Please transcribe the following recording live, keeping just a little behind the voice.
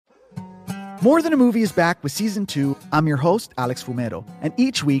More Than a Movie is back with Season 2. I'm your host, Alex Fumero, and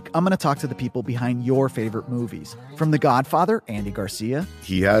each week I'm going to talk to the people behind your favorite movies. From The Godfather, Andy Garcia.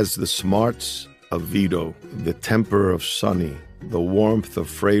 He has the smarts of Vito, the temper of Sonny, the warmth of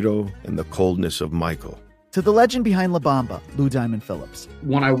Fredo, and the coldness of Michael. To the legend behind La Bamba, Lou Diamond Phillips.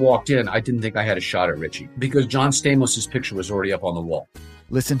 When I walked in, I didn't think I had a shot at Richie because John Stamos' picture was already up on the wall.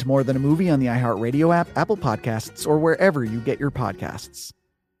 Listen to More Than a Movie on the iHeartRadio app, Apple Podcasts, or wherever you get your podcasts.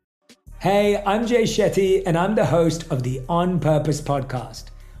 Hey, I'm Jay Shetty, and I'm the host of the On Purpose podcast.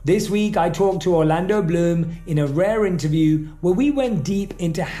 This week, I talked to Orlando Bloom in a rare interview where we went deep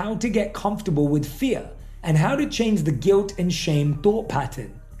into how to get comfortable with fear and how to change the guilt and shame thought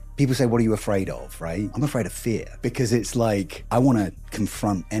pattern. People say, what are you afraid of, right? I'm afraid of fear because it's like I want to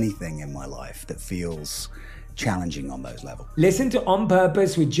confront anything in my life that feels challenging on those levels. Listen to On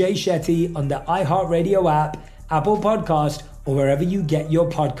Purpose with Jay Shetty on the iHeartRadio app, Apple Podcast, or wherever you get your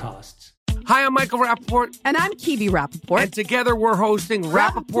podcasts. Hi, I'm Michael Rappaport. And I'm Kibi Rappaport. And together we're hosting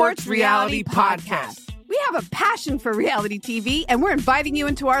Rappaport's Reality Podcast. We have a passion for reality TV, and we're inviting you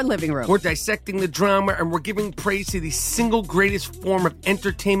into our living room. We're dissecting the drama, and we're giving praise to the single greatest form of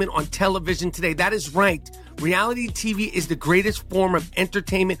entertainment on television today. That is right. Reality TV is the greatest form of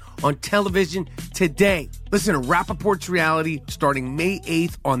entertainment on television today. Listen to Rappaport's Reality starting May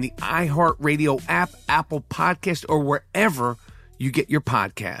 8th on the iHeartRadio app, Apple Podcast, or wherever you get your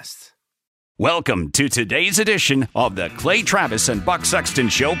podcasts. Welcome to today's edition of the Clay Travis and Buck Sexton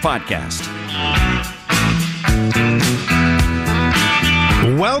Show podcast.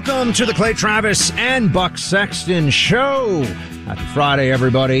 Welcome to the Clay Travis and Buck Sexton Show. Happy Friday,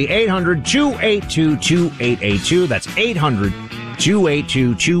 everybody. 800-282-2882. That's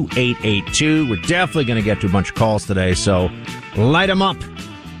 800-282-2882. We're definitely going to get to a bunch of calls today, so light them up.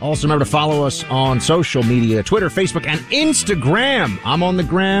 Also, remember to follow us on social media, Twitter, Facebook, and Instagram. I'm on the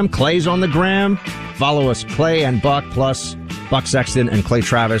gram. Clay's on the gram. Follow us, Clay and Buck, plus Buck Sexton and Clay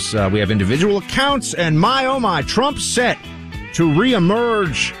Travis. We have individual accounts, and my, oh my, Trump set to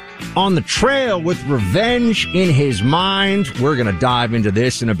reemerge on the trail with revenge in his mind. We're going to dive into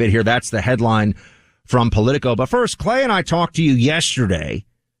this in a bit here. That's the headline from Politico. But first, Clay and I talked to you yesterday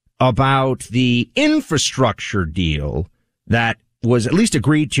about the infrastructure deal that was at least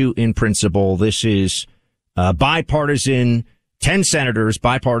agreed to in principle. This is bipartisan, 10 senators,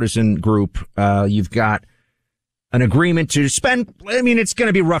 bipartisan group. You've got an agreement to spend, I mean, it's going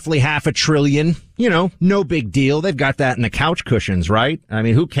to be roughly $500 billion. You know, no big deal. They've got that in the couch cushions, right? I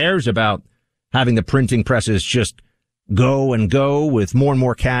mean, who cares about having the printing presses just go and go with more and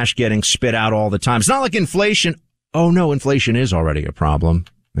more cash getting spit out all the time? It's not like inflation. Oh, no, inflation is already a problem.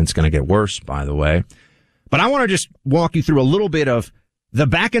 It's going to get worse, by the way. But I want to just walk you through a little bit of the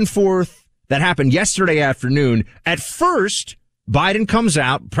back and forth that happened yesterday afternoon. At first, Biden comes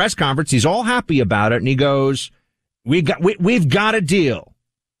out, press conference, he's all happy about it, and he goes, we've got a deal.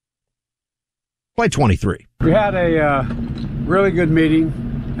 Play 23. We had a really good meeting,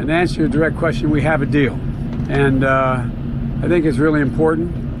 and to answer your direct question, we have a deal. And I think it's really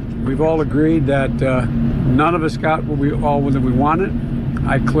important. We've all agreed that none of us got what we wanted.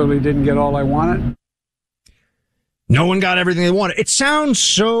 I clearly didn't get all I wanted. No one got everything they wanted. It sounds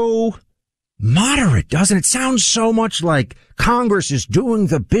so moderate, doesn't it? It sounds so much like Congress is doing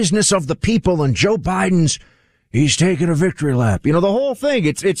the business of the people and Joe Biden's, he's taking a victory lap. You know, the whole thing,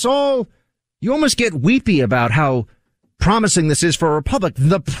 it's all, you almost get weepy about how promising this is for a republic.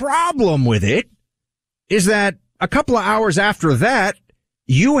 The problem with it is that a couple of hours after that,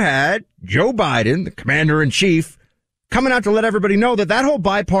 you had Joe Biden, the commander-in-chief, coming out to let everybody know that that whole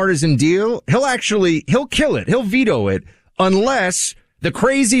bipartisan deal, he'll kill it. He'll veto it unless the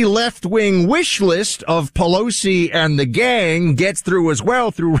crazy left-wing wish list of Pelosi and the gang gets through as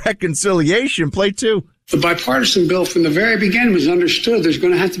well through reconciliation. Play 2. The bipartisan bill from the very beginning was understood there's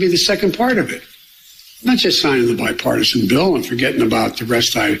going to have to be the second part of it. Not just signing the bipartisan bill and forgetting about the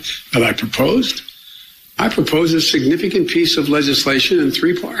rest that I proposed. I proposed a significant piece of legislation in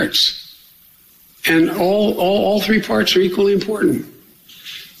 3 parts. And all 3 parts are equally important.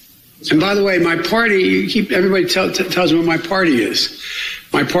 And by the way, my party, everybody tells me what my party is.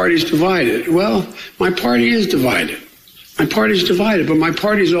 My party is divided. Well, my party is divided. My party is divided, but my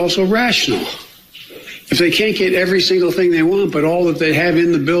party is also rational. If they can't get every single thing they want, but all that they have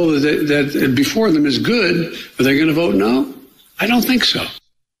in the bill that before them is good, are they going to vote no? I don't think so.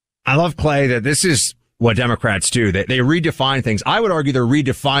 I love, Clay, that this is what Democrats do. They redefine things. I would argue they're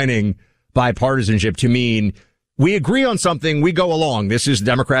redefining bipartisanship to mean we agree on something, we go along. This is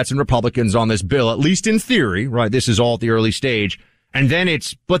Democrats and Republicans on this bill, at least in theory, right? This is all at the early stage. And then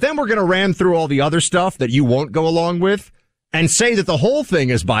but then we're going to ram through all the other stuff that you won't go along with. and say that the whole thing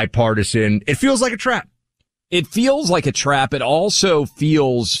is bipartisan, it feels like a trap. It feels like a trap. It also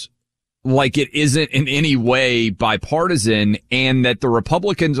feels like it isn't in any way bipartisan and that the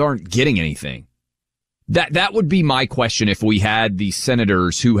Republicans aren't getting anything. That would be my question if we had the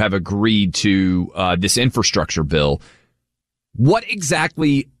senators who have agreed to this infrastructure bill. What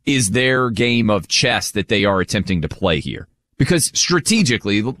exactly is their game of chess that they are attempting to play here? Because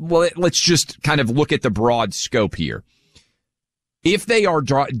strategically, well, let's just kind of look at the broad scope here. If they are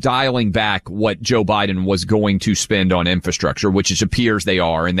dialing back what Joe Biden was going to spend on infrastructure, which it appears they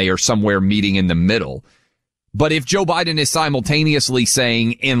are, and they are somewhere meeting in the middle. But if Joe Biden is simultaneously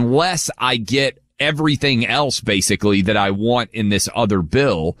saying, unless I get everything else basically that I want in this other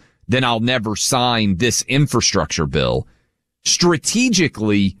bill, then I'll never sign this infrastructure bill.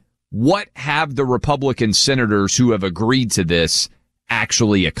 Strategically, what have the Republican senators who have agreed to this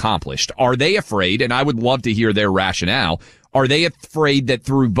actually accomplished? Are they afraid, and I would love to hear their rationale, are they afraid that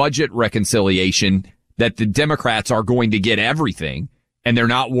through budget reconciliation that the Democrats are going to get everything and they're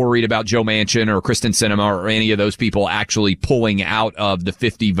not worried about Joe Manchin or Kristen Sinema or any of those people actually pulling out of the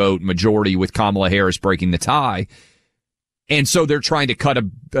 50-vote majority with Kamala Harris breaking the tie? And so they're trying to cut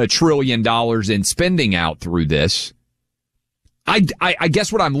 $1 trillion in spending out through this. I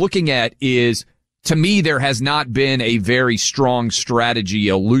guess what I'm looking at is, to me, there has not been a very strong strategy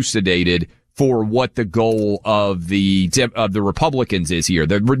elucidated for what the goal of the Republicans is here.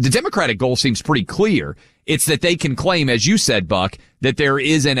 The Democratic goal seems pretty clear. It's that they can claim, as you said, Buck, that there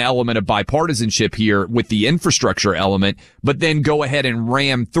is an element of bipartisanship here with the infrastructure element, but then go ahead and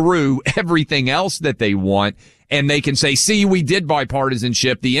ram through everything else that they want. And they can say, see, we did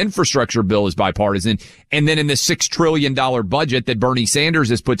bipartisanship. The infrastructure bill is bipartisan. And then in the $6 trillion budget that Bernie Sanders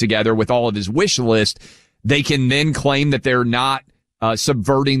has put together with all of his wish list, they can then claim that they're not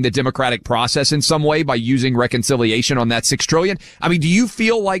subverting the democratic process in some way by using reconciliation on that $6 trillion. I mean, do you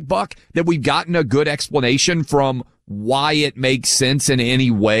feel like, Buck, that we've gotten a good explanation from why it makes sense in any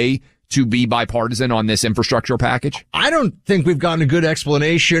way to be bipartisan on this infrastructure package? I don't think we've gotten a good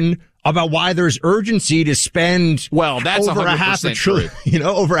explanation about why there's urgency to spend that's over a $500 billion,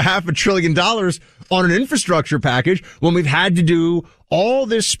 over $500 billion on an infrastructure package when we've had to do all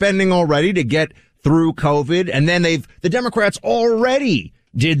this spending already to get through COVID. And then the Democrats already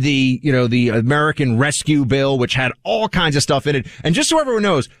did the American Rescue Bill, which had all kinds of stuff in it. And just so everyone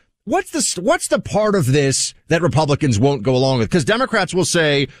knows, what's the part of this that Republicans won't go along with? Because Democrats will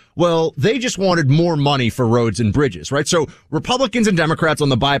say, well, they just wanted more money for roads and bridges, right? So Republicans and Democrats on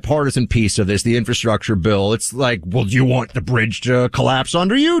the bipartisan piece of this, the infrastructure bill, it's like, well, do you want the bridge to collapse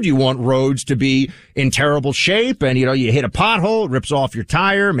under you? Do you want roads to be in terrible shape? And, you hit a pothole, it rips off your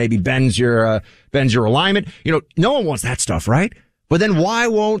tire, maybe bends your alignment. No one wants that stuff, right? But then why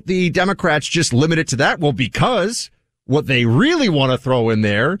won't the Democrats just limit it to that? Well, because what they really want to throw in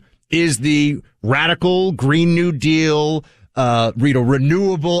there is the radical Green New Deal,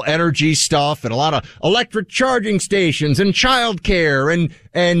 renewable energy stuff and a lot of electric charging stations and childcare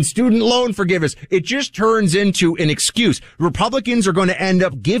and student loan forgiveness. It just turns into an excuse. Republicans are going to end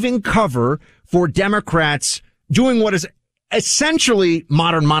up giving cover for Democrats doing what is essentially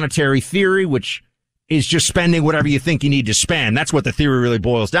modern monetary theory, which is just spending whatever you think you need to spend. That's what the theory really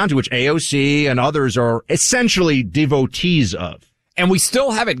boils down to, which AOC and others are essentially devotees of. And we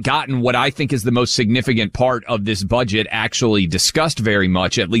still haven't gotten what I think is the most significant part of this budget actually discussed very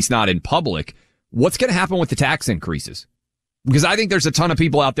much, at least not in public. What's going to happen with the tax increases? Because I think there's a ton of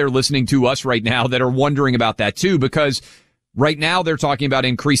people out there listening to us right now that are wondering about that too, because right now they're talking about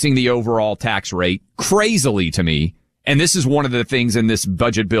increasing the overall tax rate crazily to me. And this is one of the things in this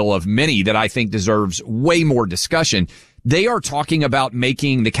budget bill of many that I think deserves way more discussion. They are talking about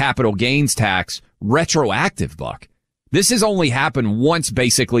making the capital gains tax retroactive, Buck. This has only happened once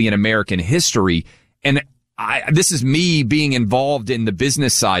basically in American history. And this is me being involved in the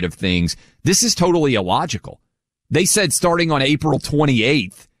business side of things. This is totally illogical. They said starting on April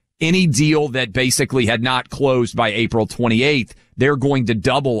 28th, any deal that basically had not closed by April 28th, they're going to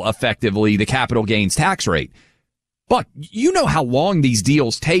double effectively the capital gains tax rate. But you know how long these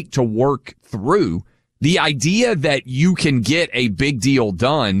deals take to work through. The idea that you can get a big deal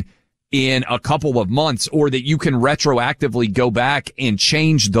done in a couple of months, or that you can retroactively go back and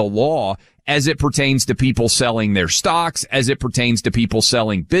change the law as it pertains to people selling their stocks, as it pertains to people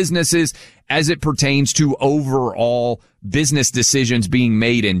selling businesses, as it pertains to overall business decisions being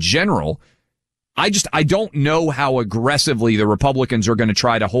made in general. I don't know how aggressively the Republicans are going to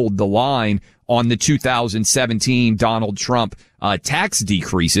try to hold the line on the 2017 Donald Trump tax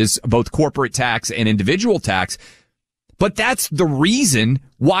decreases, both corporate tax and individual tax. But that's the reason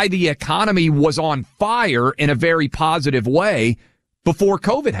why the economy was on fire in a very positive way before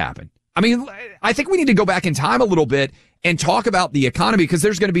COVID happened. I mean, I think we need to go back in time a little bit and talk about the economy, because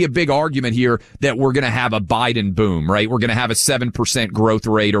there's going to be a big argument here that we're going to have a Biden boom, right? We're going to have a 7% growth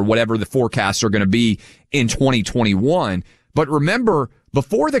rate or whatever the forecasts are going to be in 2021. But remember,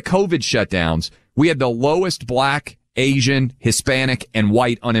 before the COVID shutdowns, we had the lowest Black, Asian, Hispanic, and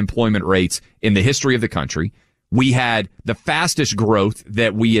white unemployment rates in the history of the country. We had the fastest growth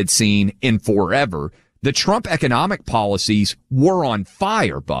that we had seen in forever. The Trump economic policies were on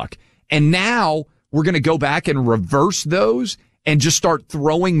fire, Buck. And now we're going to go back and reverse those and just start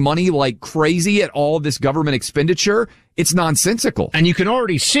throwing money like crazy at all of this government expenditure. It's nonsensical. And you can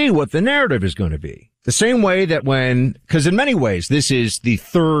already see what the narrative is going to be. The same way that because in many ways, this is the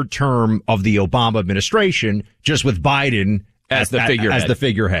third term of the Obama administration, just with Biden as the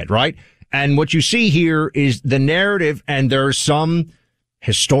figurehead, right? And what you see here is the narrative, and there's some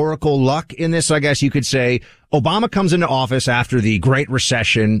historical luck in this, I guess you could say. Obama comes into office after the Great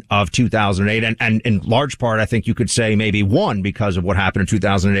Recession of 2008, and in large part, I think you could say maybe won because of what happened in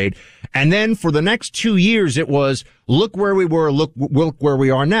 2008. And then for the next 2 years, it was, look where we were, look where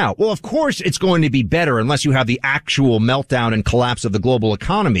we are now. Well, of course, it's going to be better unless you have the actual meltdown and collapse of the global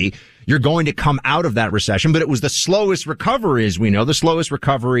economy. You're going to come out of that recession, but it was the slowest recovery, as we know, the slowest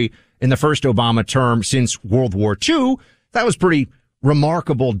recovery in the first Obama term since World War II. That was pretty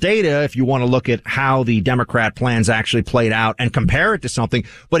remarkable data if you want to look at how the Democrat plans actually played out and compare it to something.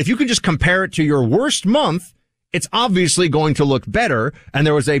 But if you could just compare it to your worst month, it's obviously going to look better. And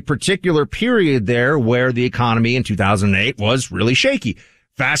there was a particular period there where the economy in 2008 was really shaky.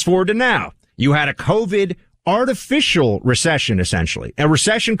 Fast forward to now. You had a COVID artificial recession, essentially. A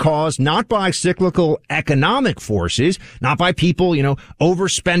recession caused not by cyclical economic forces, not by people,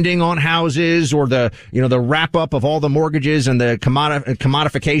 overspending on houses or the wrap up of all the mortgages and the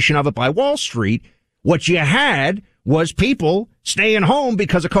commodification of it by Wall Street. What you had was people staying home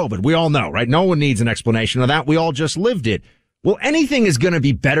because of COVID. We all know, right? No one needs an explanation of that. We all just lived it. Well, anything is going to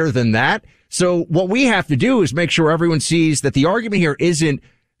be better than that. So what we have to do is make sure everyone sees that the argument here isn't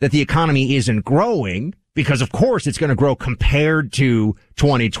that the economy isn't growing, because of course it's going to grow compared to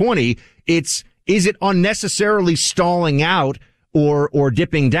 2020. Is it unnecessarily stalling out or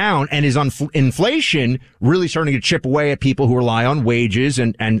dipping down? And is inflation really starting to chip away at people who rely on wages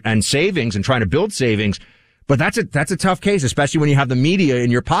and savings and trying to build savings? But that's a tough case, especially when you have the media in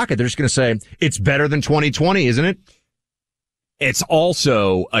your pocket. They're just going to say it's better than 2020, isn't it? It's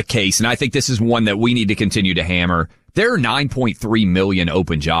also a case, and I think this is one that we need to continue to hammer. There are 9.3 million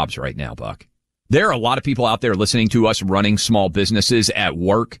open jobs right now, Buck. There are a lot of people out there listening to us running small businesses at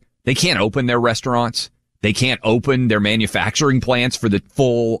work. They can't open their restaurants. They can't open their manufacturing plants for the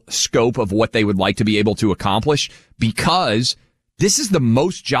full scope of what they would like to be able to accomplish, because this is the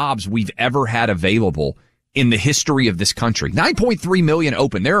most jobs we've ever had available in the history of this country. 9.3 million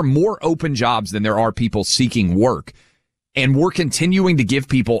open. There are more open jobs than there are people seeking work. And we're continuing to give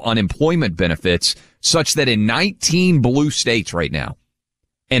people unemployment benefits such that in 19 blue states right now,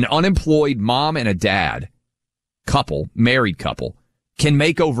 an unemployed mom and a dad couple, married couple, can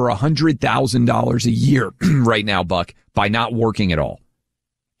make over $100,000 a year right now, Buck, by not working at all.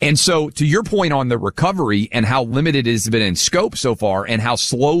 And so to your point on the recovery and how limited it has been in scope so far and how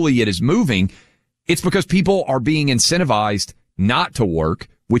slowly it is moving, it's because people are being incentivized not to work,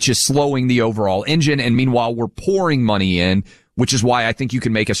 which is slowing the overall engine. And meanwhile, we're pouring money in, which is why I think you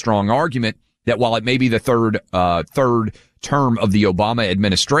can make a strong argument that while it may be the third term of the Obama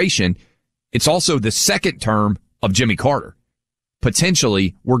administration, it's also the second term of Jimmy Carter.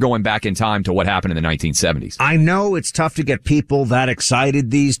 Potentially, we're going back in time to what happened in the 1970s. I know it's tough to get people that excited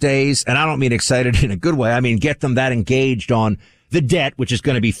these days, and I don't mean excited in a good way. I mean, get them that engaged on the debt, which is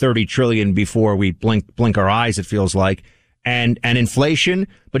going to be $30 trillion before we blink our eyes, it feels like, and inflation.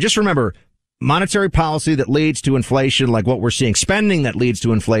 But just remember, monetary policy that leads to inflation, like what we're seeing, spending that leads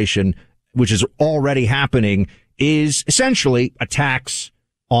to inflation, which is already happening, is essentially a tax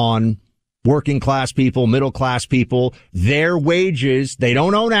on working class people, middle class people. Their wages, they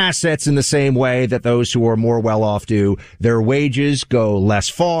don't own assets in the same way that those who are more well off do. Their wages go less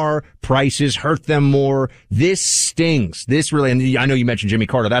far. Prices hurt them more. This stings. This really, and I know you mentioned Jimmy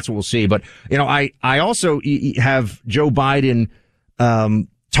Carter. That's what we'll see. But, I also have Joe Biden,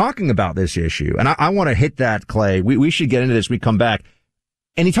 talking about this issue. And I want to hit that, Clay. We should get into this when we come back.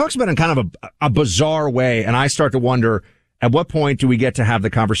 And he talks about it in kind of a bizarre way. And I start to wonder, at what point do we get to have the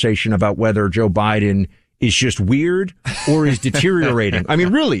conversation about whether Joe Biden is just weird or is deteriorating? I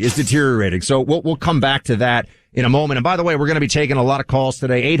mean, really is deteriorating. So we'll come back to that in a moment. And by the way, we're going to be taking a lot of calls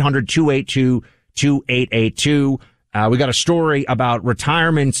today. 800-282-2882. We got a story about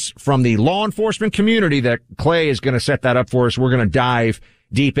retirements from the law enforcement community that Clay is going to set that up for us. We're going to dive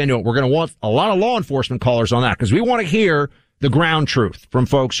deep into it. We're going to want a lot of law enforcement callers on that because we want to hear the ground truth from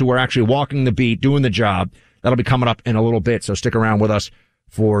folks who are actually walking the beat, doing the job. That'll be coming up in a little bit, so stick around with us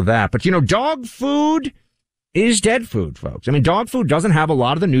for that. But, dog food is dead food, folks. I mean, dog food doesn't have a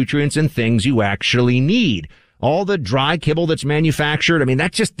lot of the nutrients and things you actually need. All the dry kibble that's manufactured, I mean,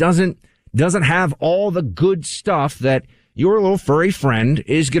 that just doesn't have all the good stuff that your little furry friend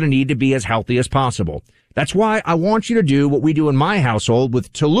is going to need to be as healthy as possible. That's why I want you to do what we do in my household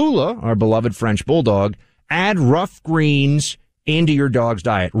with Tallulah, our beloved French bulldog. Add rough greens into your dog's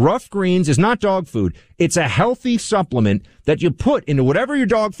diet. Rough greens is not dog food. It's a healthy supplement that you put into whatever your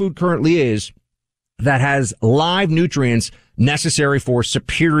dog food currently is that has live nutrients necessary for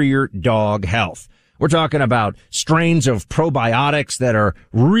superior dog health. We're talking about strains of probiotics that are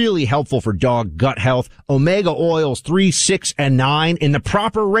really helpful for dog gut health, omega oils 3, 6, and 9 in the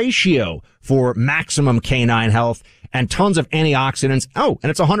proper ratio for maximum canine health, and tons of antioxidants. Oh,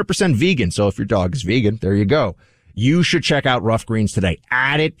 and it's 100% vegan. So if your dog is vegan, there you go. You should check out Rough Greens today.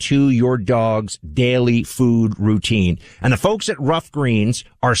 Add it to your dog's daily food routine. And the folks at Rough Greens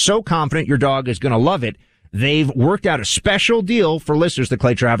are so confident your dog is going to love it. They've worked out a special deal for listeners to the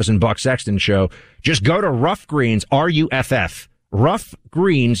Clay Travis and Buck Sexton Show. Just go to Rough Greens, RUFF,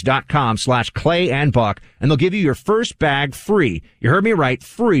 roughgreens.com/Clay and Buck, and they'll give you your first bag free. You heard me right,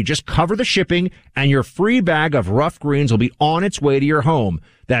 free. Just cover the shipping, and your free bag of Rough Greens will be on its way to your home.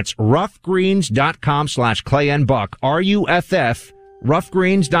 That's roughgreens.com/Clay and Buck, RUFF,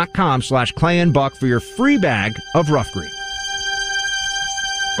 roughgreens.com/Clay and Buck for your free bag of Rough Greens.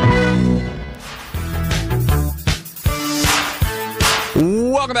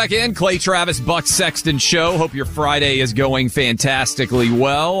 Welcome back in. Clay Travis, Buck Sexton Show. Hope your Friday is going fantastically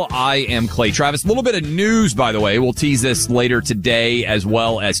well. I am Clay Travis. A little bit of news, by the way. We'll tease this later today as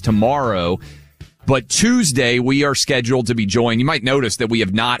well as tomorrow. But Tuesday, we are scheduled to be joined. You might notice that we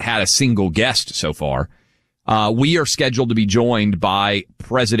have not had a single guest so far. We are scheduled to be joined by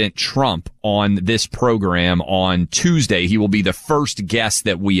President Trump on this program on Tuesday. He will be the first guest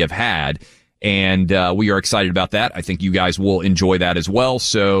that we have had. And we are excited about that. I think you guys will enjoy that as well.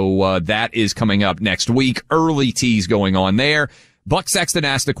 So that is coming up next week. Early tease going on there. Buck Sexton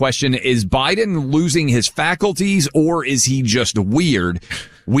asked the question, is Biden losing his faculties or is he just weird?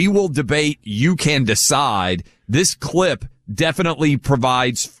 We will debate. You can decide. This clip definitely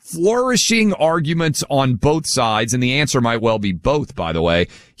provides flourishing arguments on both sides, and the answer might well be both, by the way.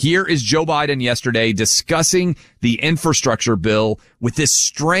 Here is Joe Biden yesterday discussing the infrastructure bill with this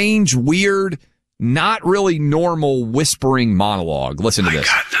strange, weird, not really normal whispering monologue. Listen to this.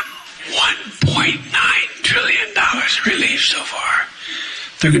 I got them $1.9 trillion relief so far.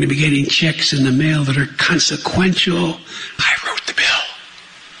 They're going to be getting checks in the mail that are consequential. I wrote the bill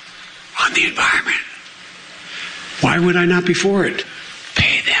on the environment. Why would I not be for it?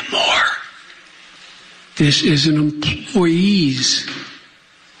 Pay them more. This is an employees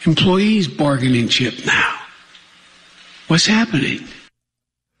bargaining chip now. What's happening?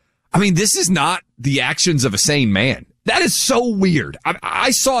 I mean, this is not the actions of a sane man. That is so weird. I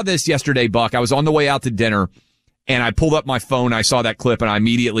saw this yesterday, Buck. I was on the way out to dinner, and I pulled up my phone. I saw that clip, and I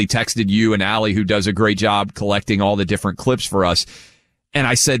immediately texted you and Allie, who does a great job collecting all the different clips for us. And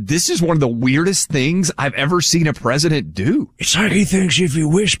I said, this is one of the weirdest things I've ever seen a president do. It's like he thinks if he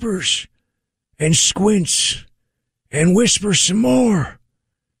whispers and squints and whispers some more,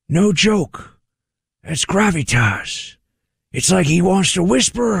 no joke, that's gravitas. It's like he wants to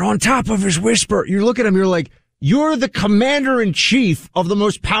whisper on top of his whisper. You look at him, you're like, you're the commander-in-chief of the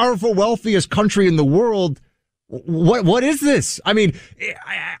most powerful, wealthiest country in the world. What is this? I mean,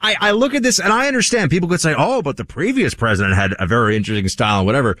 I look at this and I understand people could say, oh, but the previous president had a very interesting style and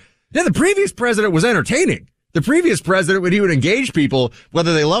whatever. Yeah, the previous president was entertaining. The previous president, when he would engage people,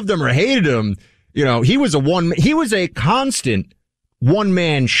 whether they loved him or hated him, he was a constant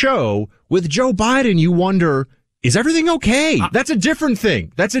one-man show. With Joe Biden, you wonder, is everything okay? That's a different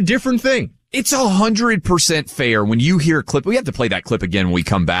thing. It's 100% fair when you hear a clip. We have to play that clip again when we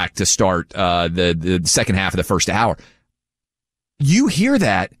come back to start the second half of the first hour. You hear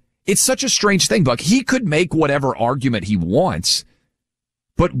that. It's such a strange thing, Buck. He could make whatever argument he wants,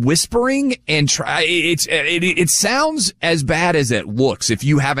 but whispering and it sounds as bad as it looks if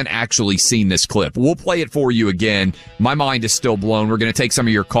you haven't actually seen this clip. We'll play it for you again. My mind is still blown. We're going to take some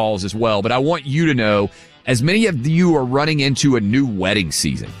of your calls as well, but I want you to know, as many of you are running into a new wedding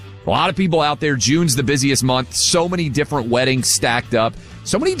season. A lot of people out there, June's the busiest month. So many different weddings stacked up.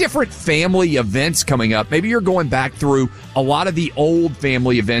 So many different family events coming up. Maybe you're going back through a lot of the old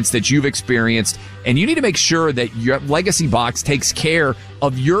family events that you've experienced And you need to make sure that your Legacy Box takes care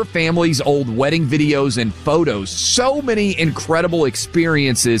of your family's old wedding videos and photos. So many incredible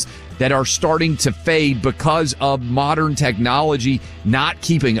experiences that are starting to fade because of modern technology not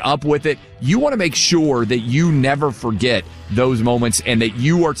keeping up with it. You want to make sure that you never forget those moments and that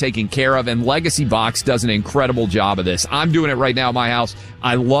you are taken care of. And Legacy Box does an incredible job of this. I'm doing it right now at my house.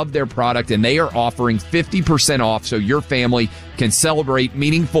 I love their product, and they are offering 50% off so your family can celebrate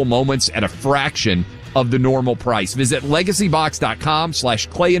meaningful moments at a fraction of the normal price. Visit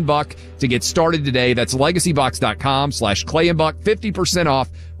legacybox.com/Clay and Buck to get started today. That's legacybox.com/Clay and Buck, 50% off.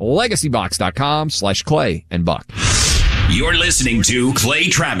 legacybox.com/Clay and Buck. You're listening to Clay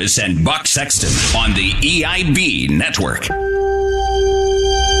Travis and Buck Sexton on the EIB Network.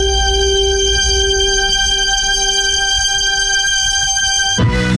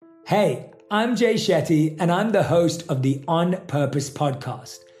 Hey, I'm Jay Shetty, and I'm the host of the On Purpose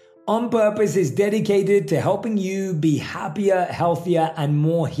podcast. On Purpose is dedicated to helping you be happier, healthier, and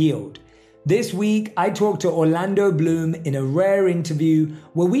more healed. This week, I talked to Orlando Bloom in a rare interview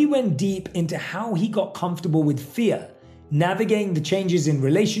where we went deep into how he got comfortable with fear, navigating the changes in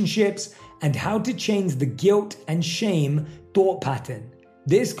relationships, and how to change the guilt and shame thought pattern.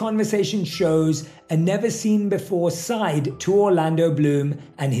 This conversation shows a never-seen-before side to Orlando Bloom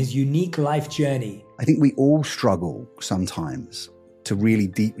and his unique life journey. I think we all struggle sometimes to really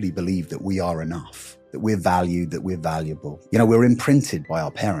deeply believe that we are enough, that we're valued, that we're valuable. You know, we're imprinted by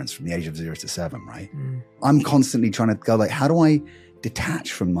our parents from the age of 0 to 7, right? I'm constantly trying to go like, how do I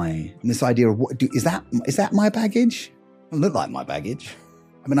detach from this idea of is that my baggage? It doesn't look like my baggage.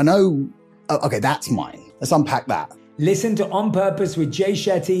 I mean, I know, okay, that's mine. Let's unpack that. Listen to On Purpose with Jay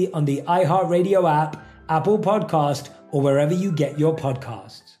Shetty on the iHeartRadio app, Apple Podcast, or wherever you get your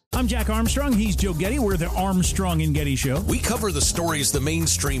podcasts. I'm Jack Armstrong. He's Joe Getty. We're the Armstrong and Getty Show. We cover the stories the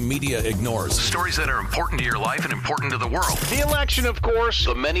mainstream media ignores. Stories that are important to your life and important to the world. The election, of course.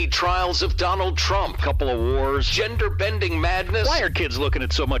 The many trials of Donald Trump. Couple of wars. Gender-bending madness. Why are kids looking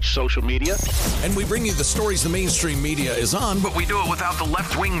at so much social media? And we bring you the stories the mainstream media is on, but we do it without the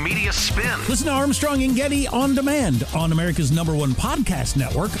left-wing media spin. Listen to Armstrong and Getty on demand on America's #1 podcast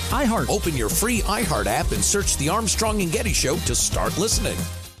network, iHeart. Open your free iHeart app and search The Armstrong and Getty Show to start listening.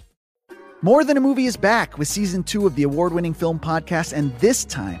 More Than a Movie is back with season 2 of the award-winning film podcast, and this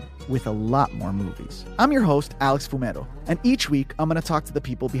time with a lot more movies. I'm your host, Alex Fumero, and each week I'm going to talk to the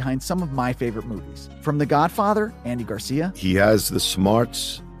people behind some of my favorite movies. From The Godfather, Andy Garcia. He has the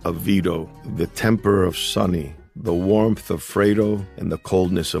smarts of Vito, the temper of Sonny, the warmth of Fredo, and the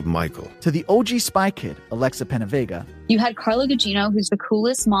coldness of Michael. To the OG Spy Kid, Alexa Penavega. You had Carla Gugino, who's the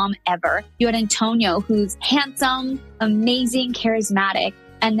coolest mom ever. You had Antonio, who's handsome, amazing, charismatic.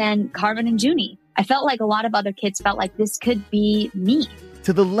 And then Carmen and Junie. I felt like a lot of other kids felt like this could be me.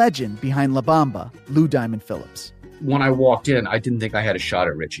 To the legend behind La Bamba, Lou Diamond Phillips. When I walked in, I didn't think I had a shot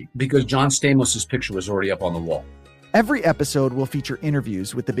at Richie because John Stamos' picture was already up on the wall. Every episode will feature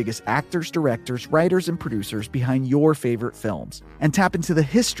interviews with the biggest actors, directors, writers, and producers behind your favorite films and tap into the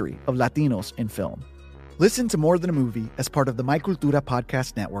history of Latinos in film. Listen to More Than a Movie as part of the My Cultura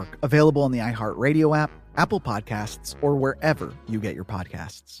podcast network, available on the iHeartRadio app, Apple Podcasts, or wherever you get your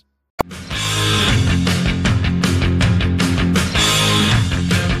podcasts.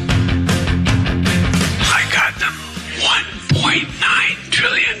 I got them $1.9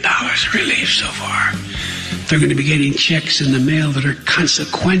 trillion relief so far. They're going to be getting checks in the mail that are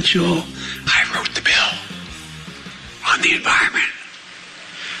consequential. I wrote the bill on the environment.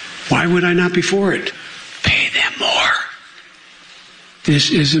 Why would I not be for it? Pay them more.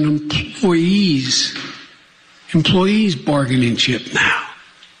 This is an employees bargaining chip now.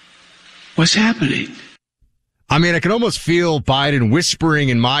 What's happening? I mean, I can almost feel Biden whispering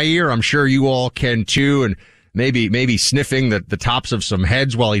in my ear. I'm sure you all can too, and maybe sniffing the tops of some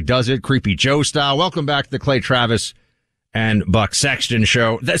heads while he does it, Creepy Joe style. Welcome back to the Clay Travis and Buck Sexton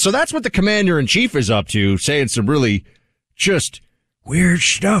show. So that's what the commander-in-chief is up to, saying some really just weird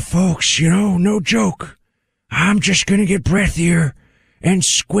stuff, folks. You know, no joke. I'm just gonna get breathier and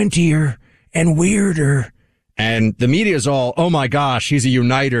squintier and weirder. And the media's all, oh my gosh, he's a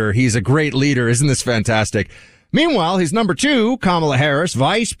uniter. He's a great leader. Isn't this fantastic? Meanwhile, his number 2, Kamala Harris,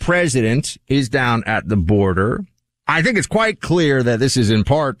 vice president, is down at the border. I think it's quite clear that this is in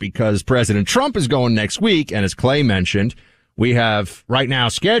part because President Trump is going next week. And as Clay mentioned, we have right now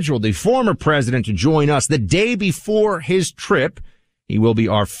scheduled the former president to join us the day before his trip. He will be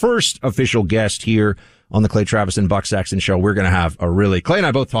our first official guest here on the Clay Travis and Buck Sexton show. We're going to have Clay and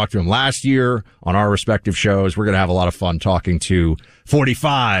I both talked to him last year on our respective shows. We're going to have a lot of fun talking to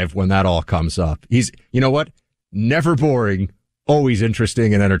 45 when that all comes up. He's, you know what? Never boring, always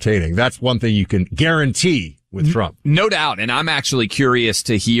interesting and entertaining. That's one thing you can guarantee with Trump. No doubt. And I'm actually curious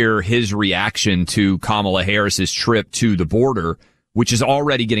to hear his reaction to Kamala Harris's trip to the border, which is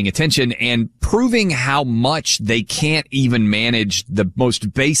already getting attention and proving how much they can't even manage the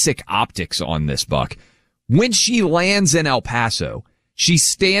most basic optics on this, Buck. When she lands in El Paso, she's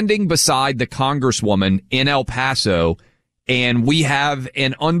standing beside the congresswoman in El Paso, and we have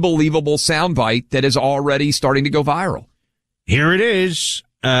an unbelievable soundbite that is already starting to go viral. Here it is.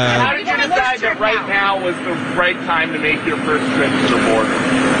 How did you decide that right now was the right time to make your first trip to the border?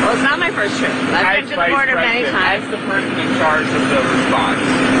 Well, it's not my first trip. I've been to the border many times. As the person in charge of the response.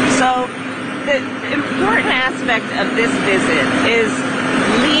 So the important aspect of this visit is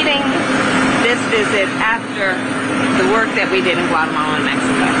leading this visit after the work that we did in Guatemala and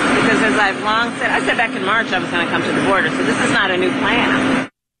Mexico. Because as I've long said, I said back in March I was going to come to the border, so this is not a new plan.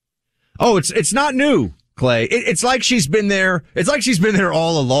 Oh, it's not new, Clay. It's like she's been there. It's like she's been there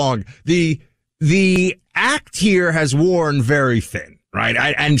all along. The act here has worn very thin, right?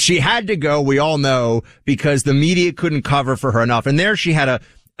 And she had to go, we all know, because the media couldn't cover for her enough. And there she had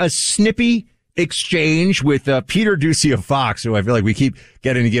a snippy exchange with Peter Ducey of Fox, who I feel like we keep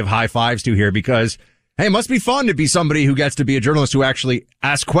getting to give high fives to here because, hey, it must be fun to be somebody who gets to be a journalist who actually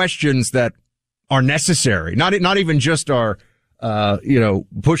asks questions that are necessary. Not even just are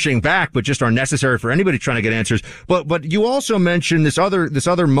pushing back, but just are necessary for anybody trying to get answers. But you also mentioned this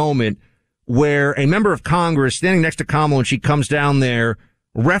other moment where a member of Congress standing next to Kamala when she comes down there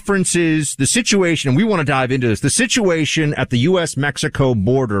references the situation, and we want to dive into this, the situation at the U.S.-Mexico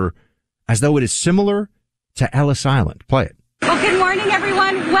border as though it is similar to Ellis Island. Play it. Well, good morning,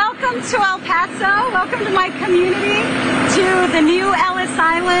 everyone. Welcome to El Paso. Welcome to my community, to the new Ellis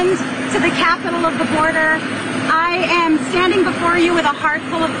Island, to the capital of the border. I am standing before you with a heart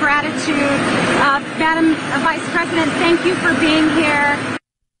full of gratitude. Madam Vice President, thank you for being here.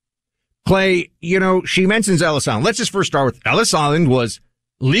 Clay, she mentions Ellis Island. Let's just first start with Ellis Island was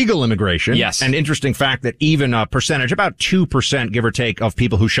legal immigration. Yes. An interesting fact that even a percentage, about 2%, give or take, of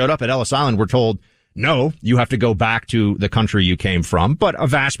people who showed up at Ellis Island were told, no, you have to go back to the country you came from. But a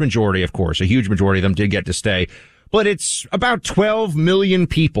vast majority, of course, a huge majority of them did get to stay. But it's about 12 million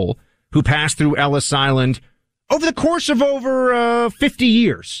people who passed through Ellis Island over the course of over 50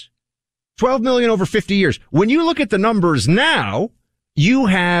 years. 12 million over 50 years. When you look at the numbers now, you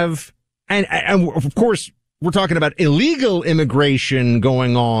have, and of course, we're talking about illegal immigration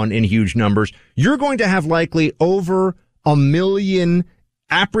going on in huge numbers. You're going to have likely over 1 million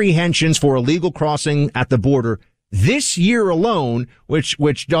apprehensions for illegal crossing at the border this year alone,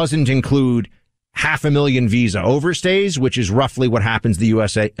 which doesn't include 500,000 visa overstays, which is roughly what happens to the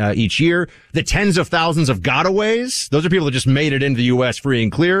U.S. Each year. The tens of thousands of gotaways. Those are people that just made it into the U.S. free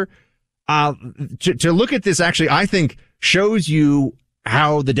and clear. To look at this actually, I think shows you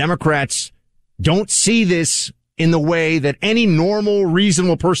how the Democrats don't see this in the way that any normal,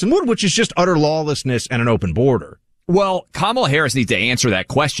 reasonable person would, which is just utter lawlessness and an open border. Well, Kamala Harris needs to answer that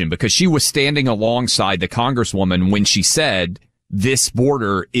question because she was standing alongside the congresswoman when she said this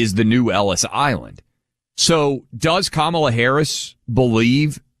border is the new Ellis Island. So does Kamala Harris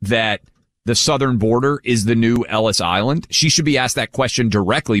believe that the southern border is the new Ellis Island? She should be asked that question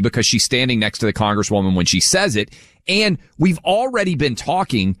directly because she's standing next to the congresswoman when she says it. And we've already been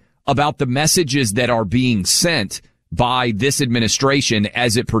talking about the messages that are being sent by this administration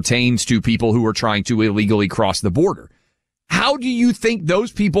as it pertains to people who are trying to illegally cross the border. How do you think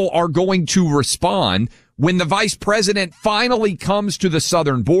those people are going to respond when the vice president finally comes to the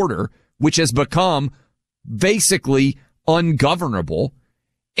southern border, which has become basically ungovernable?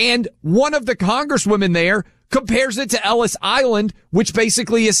 And one of the congresswomen there compares it to Ellis Island, which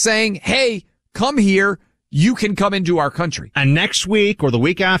basically is saying, hey, come here. You can come into our country. And next week or the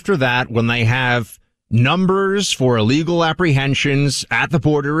week after that, when they have numbers for illegal apprehensions at the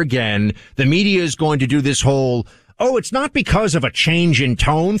border again, the media is going to do this whole, oh, it's not because of a change in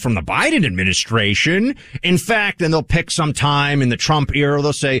tone from the Biden administration. In fact, and they'll pick some time in the Trump era,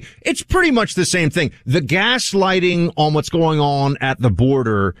 they'll say it's pretty much the same thing. The gaslighting on what's going on at the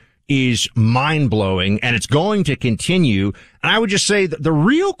border is mind-blowing, and it's going to continue. And I would just say that the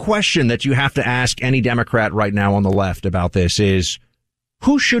real question that you have to ask any Democrat right now on the left about this is,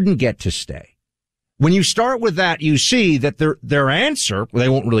 who shouldn't get to stay? When you start with that, you see that their answer, well, they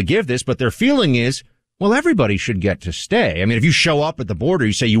won't really give this, but their feeling is, well, everybody should get to stay. I mean, if you show up at the border,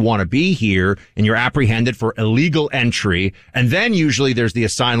 you say you want to be here, and you're apprehended for illegal entry, and then usually there's the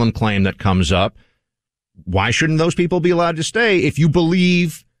asylum claim that comes up. Why shouldn't those people be allowed to stay if you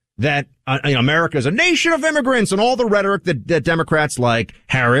believe that America is a nation of immigrants and all the rhetoric that Democrats like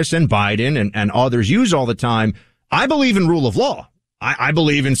Harris and Biden and others use all the time? I believe in rule of law. I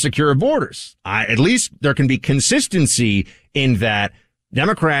believe in secure borders. At least there can be consistency in that.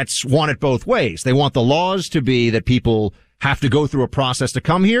 Democrats want it both ways. They want the laws to be that people have to go through a process to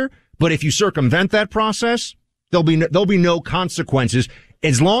come here, but if you circumvent that process, there'll be no consequences.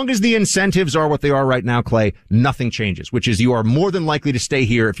 As long as the incentives are what they are right now, Clay, nothing changes, which is you are more than likely to stay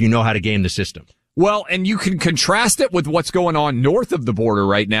here if you know how to game the system. Well, and you can contrast it with what's going on north of the border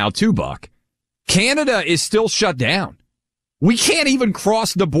right now, too, Buck. Canada is still shut down. We can't even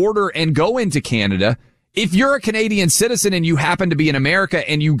cross the border and go into Canada. If you're a Canadian citizen and you happen to be in America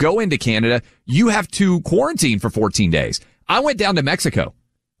and you go into Canada, you have to quarantine for 14 days. I went down to Mexico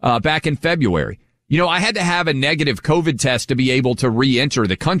back in February. You know, I had to have a negative COVID test to be able to re-enter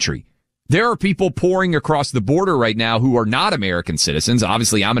the country. There are people pouring across the border right now who are not American citizens.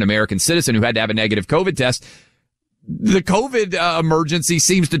 Obviously, I'm an American citizen who had to have a negative COVID test. The COVID emergency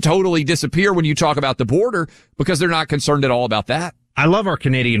seems to totally disappear when you talk about the border because they're not concerned at all about that. I love our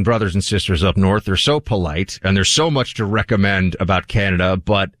Canadian brothers and sisters up north. They're so polite, and there's so much to recommend about Canada.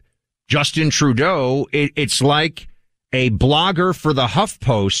 But Justin Trudeau, it's like a blogger for the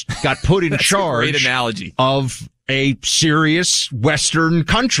HuffPost got put in charge a great analogy. Of a serious Western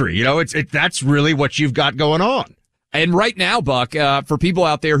country. You know, that's really what you've got going on. And right now, Buck, for people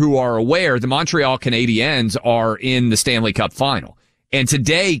out there who are aware, the Montreal Canadiens are in the Stanley Cup final. And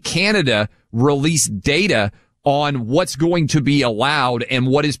today, Canada released data on what's going to be allowed and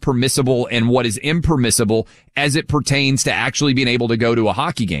what is permissible and what is impermissible as it pertains to actually being able to go to a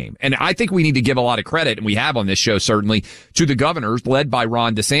hockey game. And I think we need to give a lot of credit, and we have on this show certainly, to the governors led by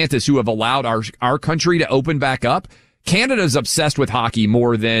Ron DeSantis who have allowed our country to open back up. Canada's obsessed with hockey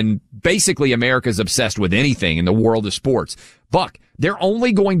more than basically America's obsessed with anything in the world of sports. Buck, they're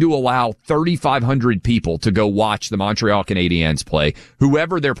only going to allow 3,500 people to go watch the Montreal Canadiens play.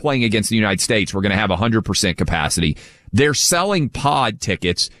 Whoever they're playing against the United States, we're going to have 100% capacity. They're selling pod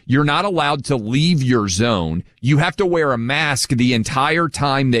tickets. You're not allowed to leave your zone. You have to wear a mask the entire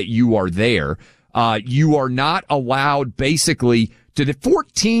time that you are there. You are not allowed basically to the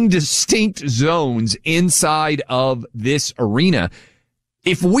 14 distinct zones inside of this arena.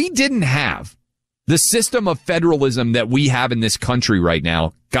 If we didn't have the system of federalism that we have in this country right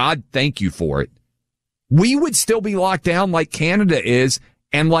now, God, thank you for it, we would still be locked down like Canada is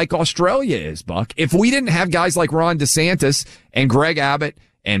and like Australia is, Buck. If we didn't have guys like Ron DeSantis and Greg Abbott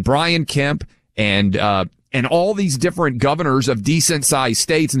and Brian Kemp and all these different governors of decent sized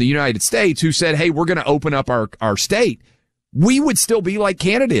states in the United States who said, hey, we're going to open up our state, we would still be like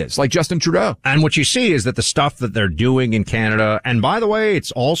Canada is, like Justin Trudeau. And what you see is that the stuff that they're doing in Canada, and by the way,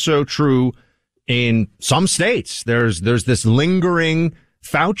 it's also true in some states, there's this lingering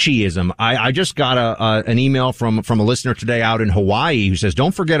Fauciism. I just got an email from a listener today out in Hawaii who says,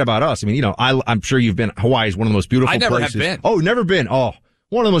 don't forget about us. I mean, you know, I'm sure you've been, Hawaii is one of the most beautiful places. I never have been. Oh, never been. Oh,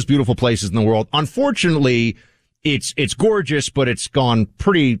 one of the most beautiful places in the world. Unfortunately, it's gorgeous, but it's gone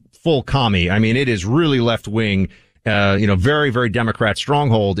pretty full commie. I mean, it is really left wing. Very, very Democrat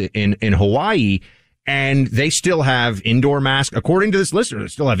stronghold in Hawaii. And they still have indoor mask, according to this listener, they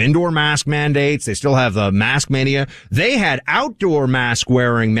still have indoor mask mandates. They still have the mask mania. They had outdoor mask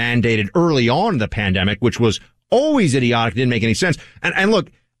wearing mandated early on in the pandemic, which was always idiotic. Didn't make any sense. And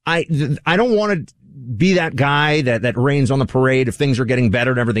look, I don't want to be that guy that rains on the parade if things are getting better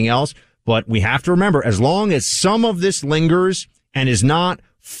and everything else. But we have to remember, as long as some of this lingers and is not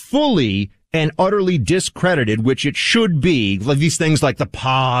fully and utterly discredited, which it should be, like these things like the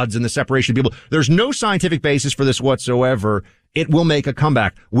pods and the separation of people, there's no scientific basis for this whatsoever. It will make a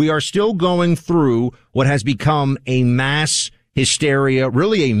comeback. We are still going through what has become a mass hysteria,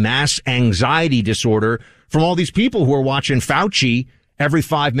 really a mass anxiety disorder from all these people who are watching Fauci every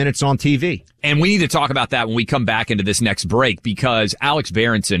 5 minutes on TV. And we need to talk about that when we come back into this next break, because Alex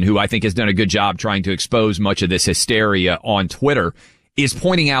Berenson, who I think has done a good job trying to expose much of this hysteria on Twitter, is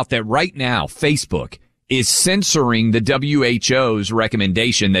pointing out that right now Facebook is censoring the WHO's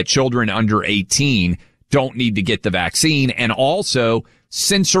recommendation that children under 18 don't need to get the vaccine, and also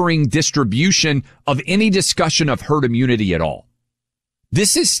censoring distribution of any discussion of herd immunity at all.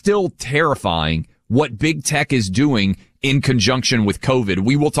 This is still terrifying what big tech is doing in conjunction with COVID.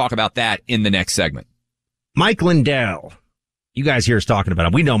 We will talk about that in the next segment. Mike Lindell. You guys hear us talking about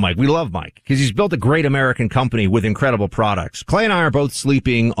him. We know Mike. We love Mike because he's built a great American company with incredible products. Clay and I are both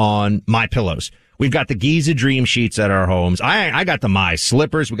sleeping on My Pillows. We've got the Giza Dream Sheets at our homes. I got the My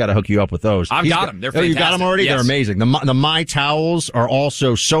Slippers. We got to hook you up with those. I've got them. They're fantastic. You got them already? Yes. They're amazing. The My Towels are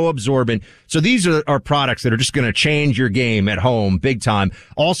also so absorbent. So these are products that are just going to change your game at home big time.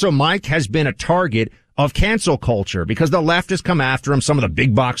 Also, Mike has been a target of cancel culture because the left has come after him. Some of the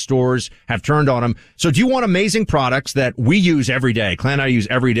big box stores have turned on him. So do you want amazing products that we use every day, Clay and I use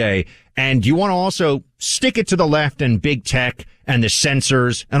every day, and do you want to also stick it to the left and big tech and the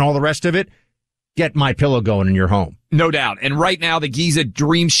sensors and all the rest of it? Get MyPillow going in your home. No doubt. And right now, the Giza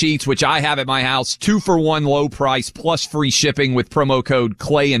Dream Sheets, which I have at my house, 2-for-1 low price plus free shipping with promo code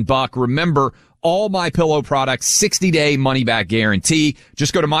Clay and Buck. Remember, all MyPillow products, 60-day money-back guarantee.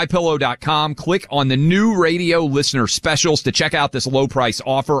 Just go to MyPillow.com, click on the new radio listener specials to check out this low-price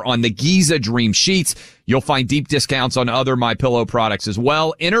offer on the Giza Dream Sheets. You'll find deep discounts on other MyPillow products as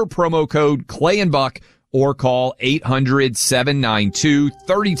well. Enter promo code Clay and Buck or call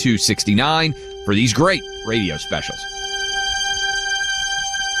 800-792-3269 for these great radio specials.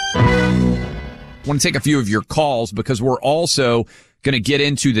 I want to take a few of your calls because we're also going to get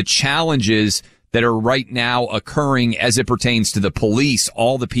into the challenges that are right now occurring as it pertains to the police,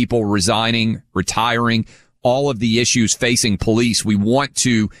 all the people resigning, retiring, all of the issues facing police. We want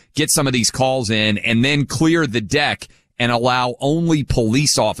to get some of these calls in and then clear the deck and allow only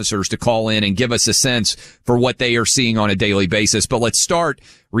police officers to call in and give us a sense for what they are seeing on a daily basis. But let's start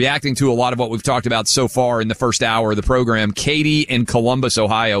reacting to a lot of what we've talked about so far in the first hour of the program. Katie in Columbus,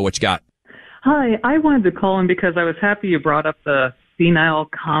 Ohio, what you got? Hi, I wanted to call in because I was happy you brought up the senile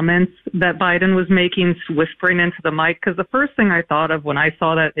comments that Biden was making, whispering into the mic, because the first thing I thought of when I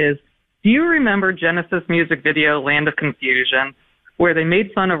saw that is, do you remember Genesis music video, Land of Confusion, where they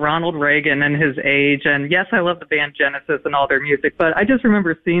made fun of Ronald Reagan and his age? And yes, I love the band Genesis and all their music, but I just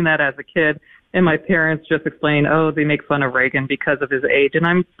remember seeing that as a kid and my parents just explaining, oh, they make fun of Reagan because of his age. And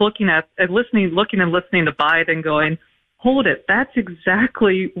I'm looking to Biden going, hold it, that's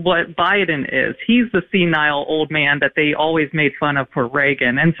exactly what Biden is. He's the senile old man that they always made fun of for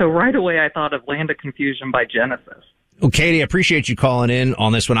Reagan. And so right away I thought of Land of Confusion by Genesis. Well, Katie, I appreciate you calling in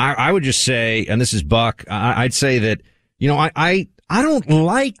on this one. I would just say, and this is Buck, I'd say that, I don't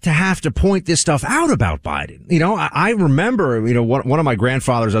like to have to point this stuff out about Biden. I remember, one of my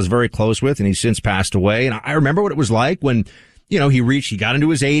grandfathers I was very close with, and he's since passed away. And I remember what it was like when, he got into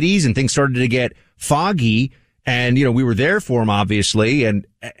his 80s and things started to get foggy. And, we were there for him, obviously. And,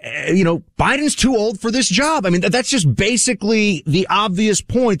 Biden's too old for this job. I mean, that's just basically the obvious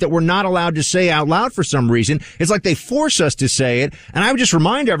point that we're not allowed to say out loud for some reason. It's like they force us to say it. And I would just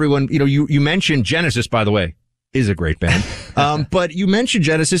remind everyone, you mentioned Genesis, by the way, is a great band. But you mentioned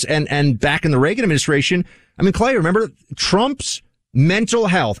Genesis and back in the Reagan administration. I mean, Clay, remember Trump's mental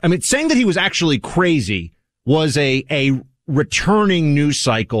health? I mean, saying that he was actually crazy was a returning news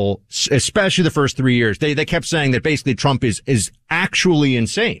cycle, especially the first 3 years. They kept saying that basically Trump is actually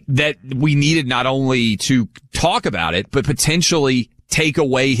insane. That we needed not only to talk about it, but potentially take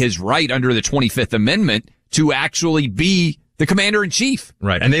away his right under the 25th Amendment to actually be the commander in chief.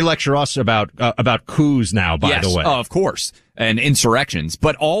 Right. And they lecture us about coups now, by the way. Yes, of course. And insurrections.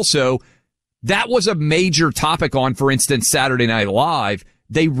 But also, that was a major topic on, for instance, Saturday Night Live.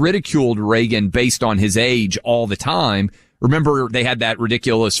 They ridiculed Reagan based on his age all the time. Remember, they had that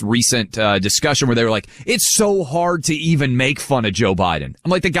ridiculous recent discussion where they were like, it's so hard to even make fun of Joe Biden.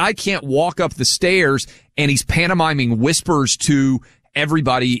 I'm like, the guy can't walk up the stairs and he's pantomiming whispers to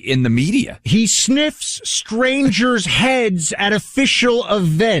everybody in the media. He sniffs strangers' heads at official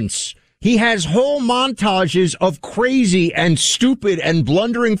events. He has whole montages of crazy and stupid and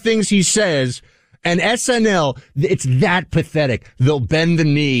blundering things he says. And SNL, it's that pathetic. They'll bend the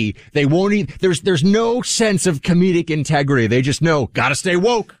knee. They won't even, there's no sense of comedic integrity. They just know, gotta stay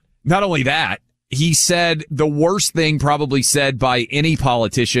woke. Not only that, he said the worst thing probably said by any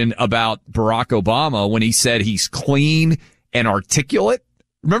politician about Barack Obama when he said he's clean and articulate.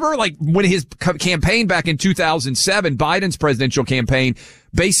 Remember, like, when his campaign back in 2007, Biden's presidential campaign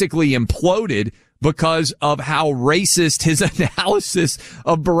basically imploded because of how racist his analysis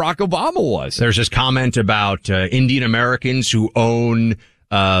of Barack Obama was. There's this comment about Indian Americans who own,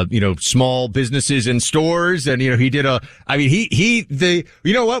 small businesses and stores. And, he did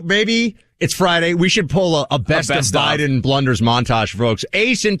maybe it's Friday. We should pull a best of Biden blunders montage, folks.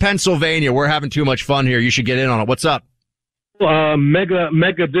 Ace in Pennsylvania. We're having too much fun here. You should get in on it. What's up?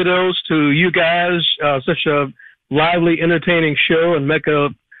 Mega dittos to you guys. Such a lively, entertaining show, and mega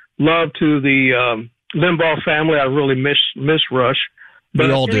love to the Limbaugh family. I really miss Rush. But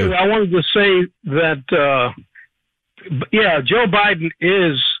we all do. I wanted to say that, Joe Biden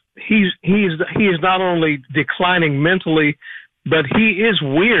he is not only declining mentally, but he is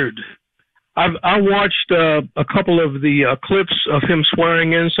weird. I watched a couple of the clips of him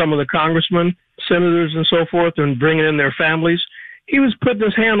swearing in some of the congressmen, senators, and so forth, and bringing in their families. He was putting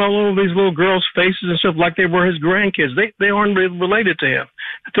his hand all over these little girls' faces and stuff like they were his grandkids. They aren't really related to him.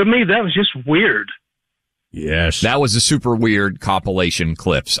 To me, that was just weird. Yes. That was a super weird compilation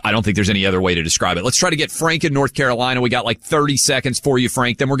clips. I don't think there's any other way to describe it. Let's try to get Frank in North Carolina. We got like 30 seconds for you,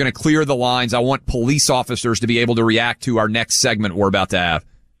 Frank. Then we're going to clear the lines. I want police officers to be able to react to our next segment we're about to have.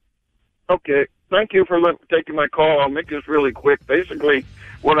 Okay. Thank you for taking my call. I'll make this really quick. Basically,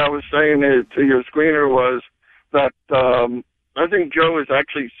 what I was saying to your screener was that I think Joe is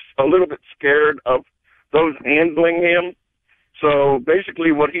actually a little bit scared of those handling him. So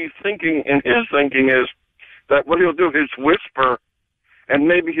basically what he's thinking and is thinking is that what he'll do is whisper, and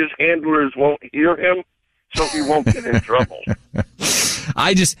maybe his handlers won't hear him, so he won't get in trouble.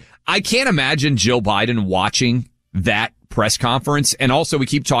 I can't imagine Joe Biden watching that press conference. And also, we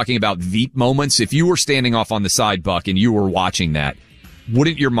keep talking about Veep moments. If you were standing off on the side, Buck, and you were watching that,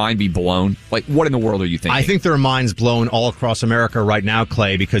 wouldn't your mind be blown? Like, what in the world are you thinking? I think there are minds blown all across America right now,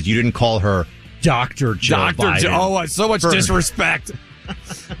 Clay, because you didn't call her Dr. Joe Biden. Oh, so much disrespect.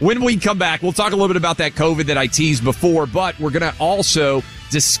 When we come back, we'll talk a little bit about that COVID that I teased before, but we're going to also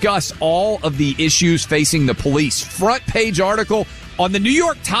discuss all of the issues facing the police. Front page article on the New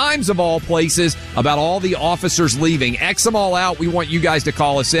York Times, of all places, about all the officers leaving. X them all out. We want you guys to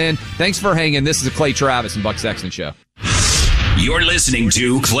call us in. Thanks for hanging. This is the Clay Travis and Buck Sexton Show. You're listening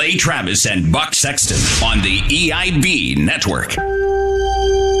to Clay Travis and Buck Sexton on the EIB Network.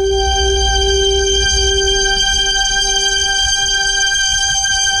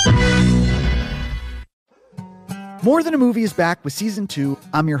 More Than a Movie is back with Season 2.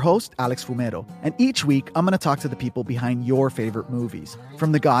 I'm your host, Alex Fumero, and each week I'm going to talk to the people behind your favorite movies.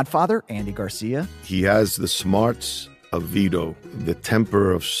 From The Godfather, Andy Garcia. He has the smarts of Vito, the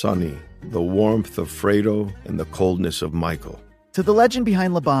temper of Sonny, the warmth of Fredo, and the coldness of Michael. To the legend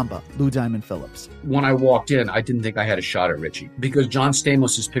behind La Bamba, Lou Diamond Phillips. When I walked in, I didn't think I had a shot at Richie because John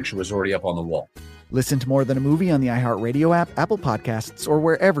Stamos' picture was already up on the wall. Listen to More Than a Movie on the iHeartRadio app, Apple Podcasts, or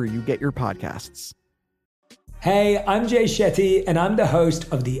wherever you get your podcasts. Hey, I'm Jay Shetty, and I'm the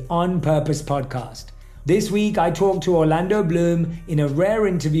host of the On Purpose podcast. This week, I talked to Orlando Bloom in a rare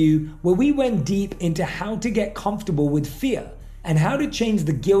interview where we went deep into how to get comfortable with fear and how to change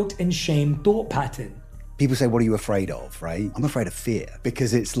the guilt and shame thought pattern. People say, what are you afraid of, right? I'm afraid of fear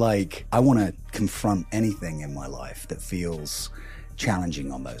because it's like I want to confront anything in my life that feels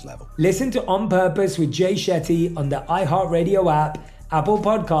challenging on those levels. Listen to On Purpose with Jay Shetty on the iHeartRadio app, Apple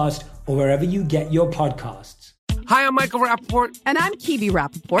Podcast, or wherever you get your podcasts. Hi, I'm Michael Rappaport. And I'm Kibi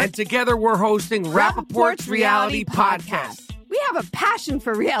Rappaport. And together we're hosting Rappaport's Reality Podcast. We have a passion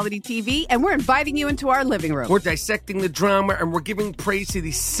for reality TV, and we're inviting you into our living room. We're dissecting the drama, and we're giving praise to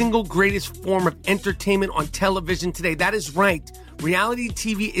the single greatest form of entertainment on television today. That is right. Reality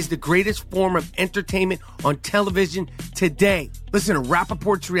TV is the greatest form of entertainment on television today. Listen to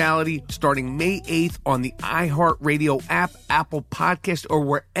Rappaport's Reality starting May 8th on the iHeartRadio app, Apple Podcast, or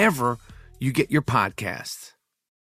wherever you get your podcasts.